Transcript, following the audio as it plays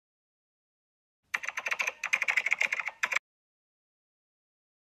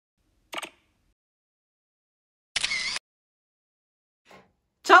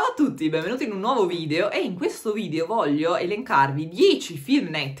Ciao a tutti, benvenuti in un nuovo video e in questo video voglio elencarvi 10 film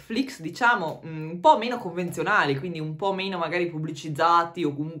Netflix, diciamo un po' meno convenzionali, quindi un po' meno magari pubblicizzati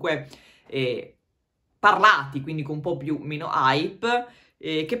o comunque parlati, quindi con un po' meno hype,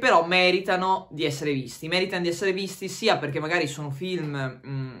 che però meritano di essere visti. Meritano di essere visti sia perché magari sono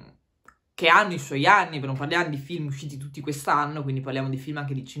film che hanno i suoi anni, non parliamo di film usciti tutti quest'anno, quindi parliamo di film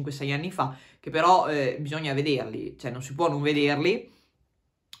anche di 5-6 anni fa, che però bisogna vederli, cioè non si può non vederli.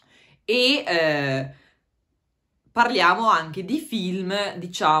 E parliamo anche di film,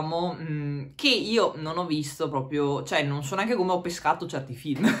 diciamo, che io non ho visto proprio, cioè non so neanche come ho pescato certi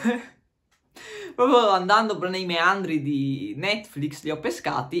film. Proprio andando nei meandri di Netflix li ho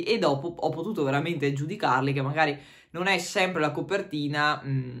pescati e dopo ho potuto veramente giudicarli, che magari non è sempre la copertina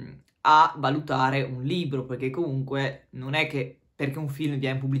a valutare un libro, perché comunque non è che perché un film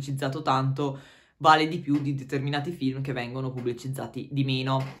viene pubblicizzato tanto vale di più di determinati film che vengono pubblicizzati di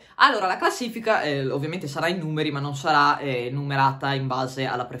meno. Allora, la classifica ovviamente sarà in numeri, ma non sarà numerata in base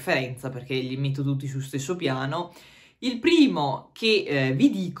alla preferenza, perché li metto tutti sul stesso piano. Il primo che vi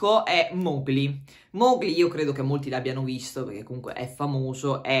dico è Mowgli. Mowgli io credo che molti l'abbiano visto, perché comunque è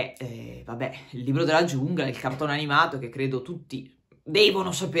famoso, è, vabbè, il libro della giungla, il cartone animato che credo tutti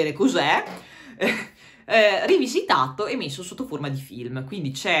devono sapere cos'è. Rivisitato e messo sotto forma di film.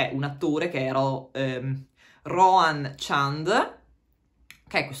 Quindi c'è un attore che è Rohan Chand,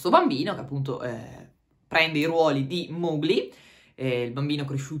 che è questo bambino che appunto prende i ruoli di Mowgli, il bambino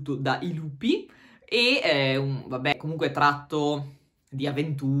cresciuto dai lupi, e vabbè, comunque tratto di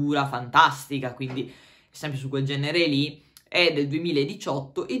avventura fantastica, quindi sempre su quel genere lì. È del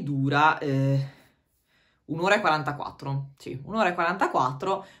 2018 e dura 1 ora e 44, sì, 1 ora e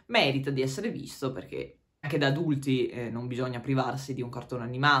 44, merita di essere visto perché anche da adulti non bisogna privarsi di un cartone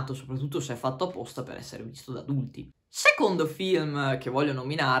animato, soprattutto se è fatto apposta per essere visto da adulti. Secondo film che voglio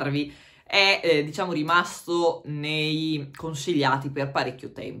nominarvi è, diciamo, rimasto nei consigliati per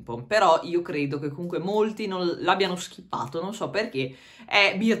parecchio tempo, però io credo che comunque molti non l'abbiano skippato, non so perché,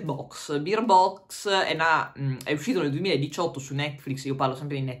 è Bird Box. Bird Box è uscito nel 2018 su Netflix, io parlo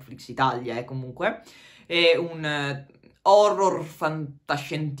sempre di Netflix Italia, comunque. È un horror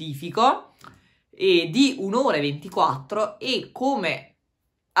fantascientifico di 1 ora e 24 e come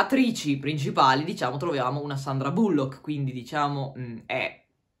attrici principali, diciamo, troviamo una Sandra Bullock, quindi diciamo è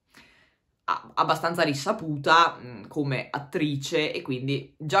abbastanza risaputa come attrice e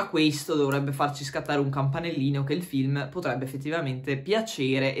quindi già questo dovrebbe farci scattare un campanellino che il film potrebbe effettivamente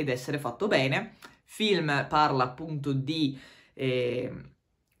piacere ed essere fatto bene. Il film parla appunto di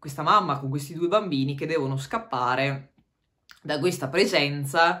questa mamma con questi 2 bambini che devono scappare da questa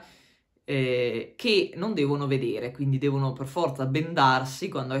presenza che non devono vedere, quindi devono per forza bendarsi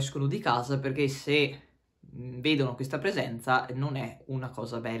quando escono di casa, perché se vedono questa presenza non è una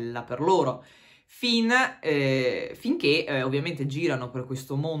cosa bella per loro. Finché ovviamente girano per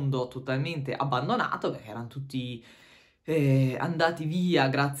questo mondo totalmente abbandonato, perché erano tutti andati via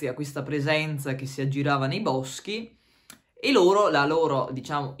grazie a questa presenza che si aggirava nei boschi. E la loro,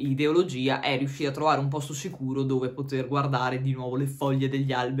 diciamo, ideologia è riuscire a trovare un posto sicuro dove poter guardare di nuovo le foglie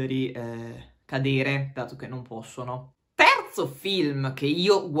degli alberi cadere, dato che non possono. Terzo film che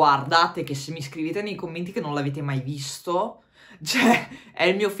io, guardate, che se mi scrivete nei commenti che non l'avete mai visto, cioè, è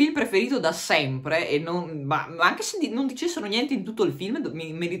il mio film preferito da sempre, e ma anche se non dicessero niente in tutto il film,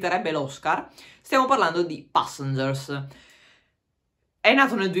 meriterebbe l'Oscar. Stiamo parlando di Passengers. È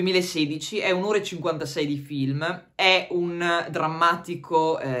nato nel 2016, è 1 ora e 56 di film, è un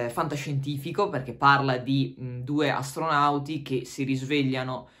drammatico fantascientifico perché parla di 2 astronauti che si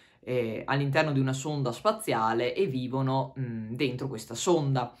risvegliano all'interno di una sonda spaziale e vivono dentro questa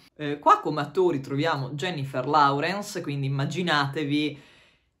sonda. Qua come attori troviamo Jennifer Lawrence, quindi immaginatevi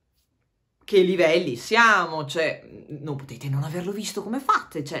che livelli siamo, cioè non potete non averlo visto, come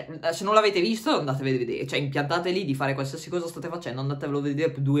fate? Cioè, se non l'avete visto andatevelo a vedere, cioè impiantate lì di fare qualsiasi cosa state facendo, andatevelo a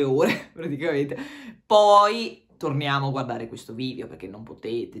vedere per 2 ore praticamente, poi torniamo a guardare questo video perché non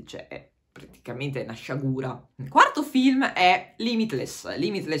potete, cioè è praticamente una sciagura. Il quarto film è Limitless.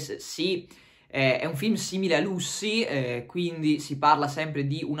 Limitless sì, è un film simile a Lucy, quindi si parla sempre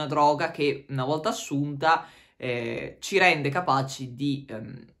di una droga che una volta assunta ci rende capaci di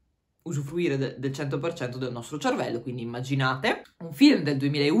usufruire del 100% del nostro cervello, quindi immaginate. Un film del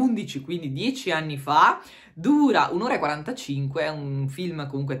 2011, quindi 10 anni fa, dura 1 ora e 45, è un film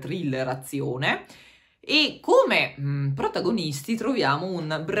comunque thriller, azione, e come protagonisti troviamo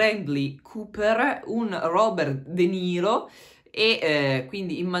un Bradley Cooper, un Robert De Niro, e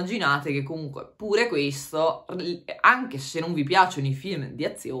quindi immaginate che comunque pure questo, anche se non vi piacciono i film di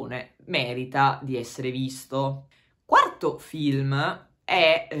azione, merita di essere visto. Quarto film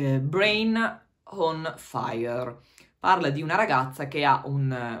è Brain on Fire. Parla di una ragazza che ha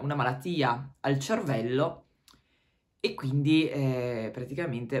una malattia al cervello e quindi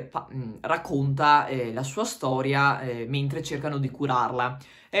praticamente racconta la sua storia mentre cercano di curarla.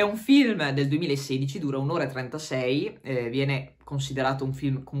 È un film del 2016, dura 1 ora e 36, viene considerato un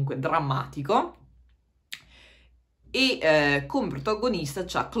film comunque drammatico e come protagonista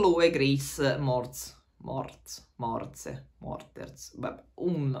c'ha Chloe Grace Moretz, vabbè,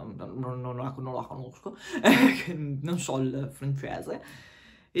 non la conosco, non so il francese,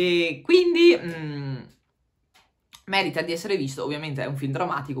 e quindi merita di essere visto. Ovviamente è un film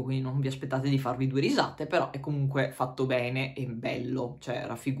drammatico, quindi non vi aspettate di farvi 2 risate, però è comunque fatto bene e bello, cioè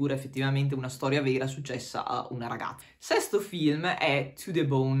raffigura effettivamente una storia vera successa a una ragazza. Sesto film è To the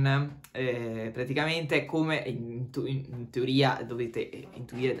Bone, praticamente come in teoria dovete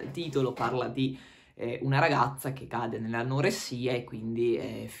intuire dal titolo, parla di una ragazza che cade nell'anoressia e quindi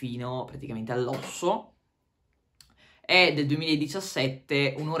fino praticamente all'osso. È del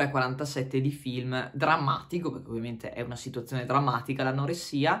 2017, 1 ora e 47 di film drammatico, perché ovviamente è una situazione drammatica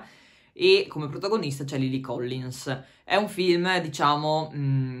l'anoressia, e come protagonista c'è Lily Collins. È un film, diciamo,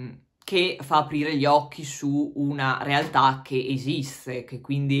 che fa aprire gli occhi su una realtà che esiste, che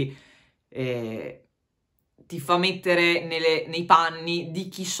quindi ti fa mettere nei panni di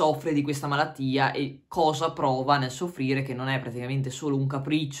chi soffre di questa malattia e cosa prova nel soffrire, che non è praticamente solo un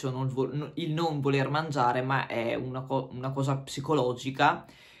capriccio, il non voler mangiare, ma è una cosa psicologica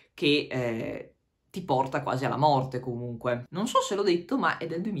che ti porta quasi alla morte comunque. Non so se l'ho detto, ma è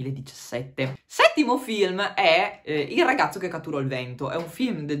del 2017. Settimo film è Il ragazzo che catturò il vento. È un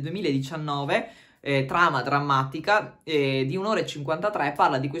film del 2019, trama drammatica, di 1 ora e 53,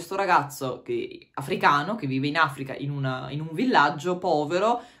 parla di questo ragazzo africano che vive in Africa in un villaggio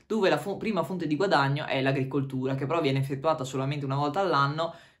povero dove la prima fonte di guadagno è l'agricoltura, che però viene effettuata solamente una volta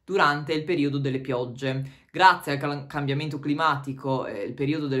all'anno durante il periodo delle piogge. Grazie al cambiamento climatico il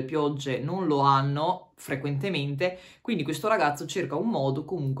periodo delle piogge non lo hanno frequentemente, quindi questo ragazzo cerca un modo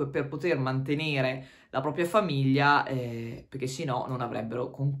comunque per poter mantenere la propria famiglia, perché sennò non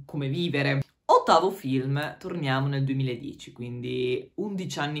avrebbero come vivere. Ottavo film, torniamo nel 2010, quindi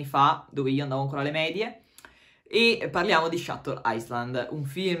 11 anni fa, dove io andavo ancora alle medie, e parliamo di Shutter Island, un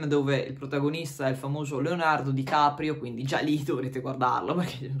film dove il protagonista è il famoso Leonardo DiCaprio, quindi già lì dovrete guardarlo,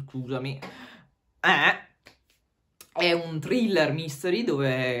 perché, scusami, è un thriller mystery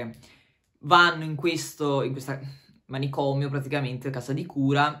dove vanno in questa manicomio, praticamente, casa di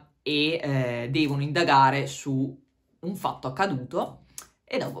cura, e devono indagare su un fatto accaduto.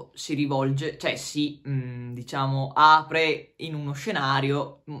 E dopo si rivolge, cioè diciamo, apre in uno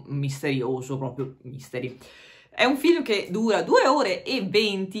scenario misterioso, proprio mystery. È un film che dura 2 ore e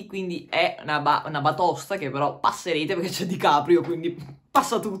 20, quindi è una batosta che però passerete perché c'è DiCaprio, quindi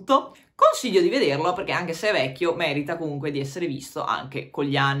passa tutto. Consiglio di vederlo perché anche se è vecchio merita comunque di essere visto anche con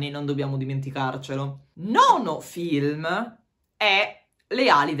gli anni, non dobbiamo dimenticarcelo. Nono film è Le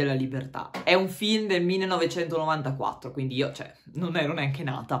ali della libertà. È un film del 1994, quindi io, cioè, non ero neanche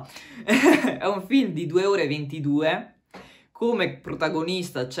nata. È un film di 2 ore e 22. Come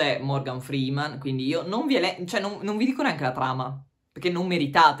protagonista c'è Morgan Freeman, quindi io non vi dico neanche la trama, perché non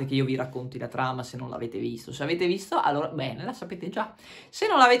meritate che io vi racconti la trama se non l'avete visto. Se avete visto, allora bene, la sapete già. Se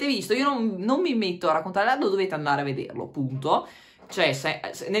non l'avete visto, io non mi metto a raccontarla, dovete andare a vederlo, punto. Cioè,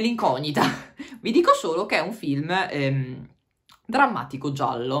 nell'incognita. Vi dico solo che è un film drammatico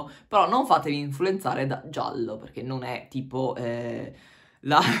giallo, però non fatevi influenzare da giallo, perché non è tipo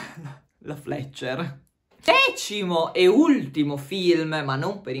la Fletcher. Decimo e ultimo film, ma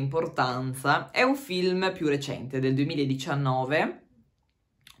non per importanza, è un film più recente, del 2019,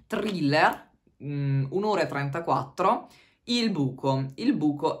 thriller, 1 ora e 34, Il buco. Il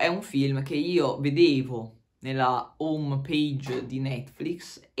buco è un film che io vedevo nella home page di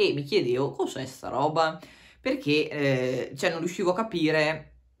Netflix e mi chiedevo cos'è sta roba, perché cioè non riuscivo a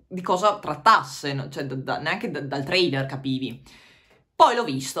capire di cosa trattasse, cioè neanche dal trailer capivi. Poi l'ho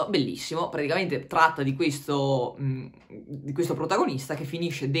visto, bellissimo, praticamente tratta di questo protagonista che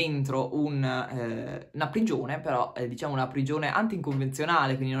finisce dentro una prigione, però diciamo una prigione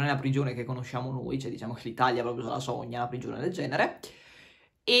anticonvenzionale, quindi non è la prigione che conosciamo noi, cioè diciamo che l'Italia proprio se la sogna una prigione del genere,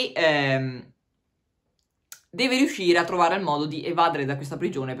 e deve riuscire a trovare il modo di evadere da questa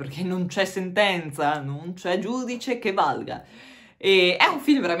prigione perché non c'è sentenza, non c'è giudice che valga. E è un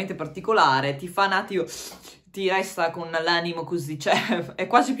film veramente particolare, ti fa un attimo, ti resta con l'animo così, cioè è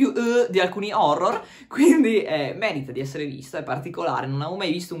quasi più di alcuni horror, quindi merita di essere visto, è particolare. Non avevo mai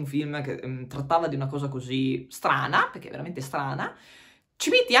visto un film che trattava di una cosa così strana, perché è veramente strana. Ci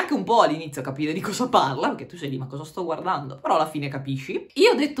metti anche un po' all'inizio a capire di cosa parla, perché tu sei lì, ma cosa sto guardando? Però alla fine capisci.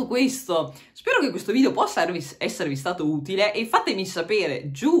 Io detto questo, spero che questo video possa esservi stato utile e fatemi sapere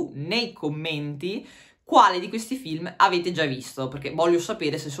giù nei commenti quale di questi film avete già visto, perché voglio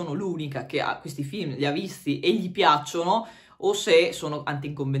sapere se sono l'unica che ha questi film, li ha visti e gli piacciono, o se sono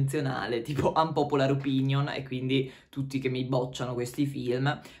anticonvenzionale, tipo unpopular opinion, e quindi tutti che mi bocciano questi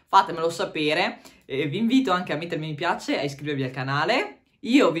film. Fatemelo sapere, vi invito anche a mettermi mi piace e a iscrivervi al canale.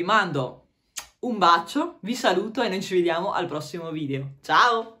 Io vi mando un bacio, vi saluto e noi ci vediamo al prossimo video.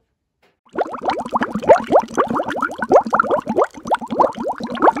 Ciao!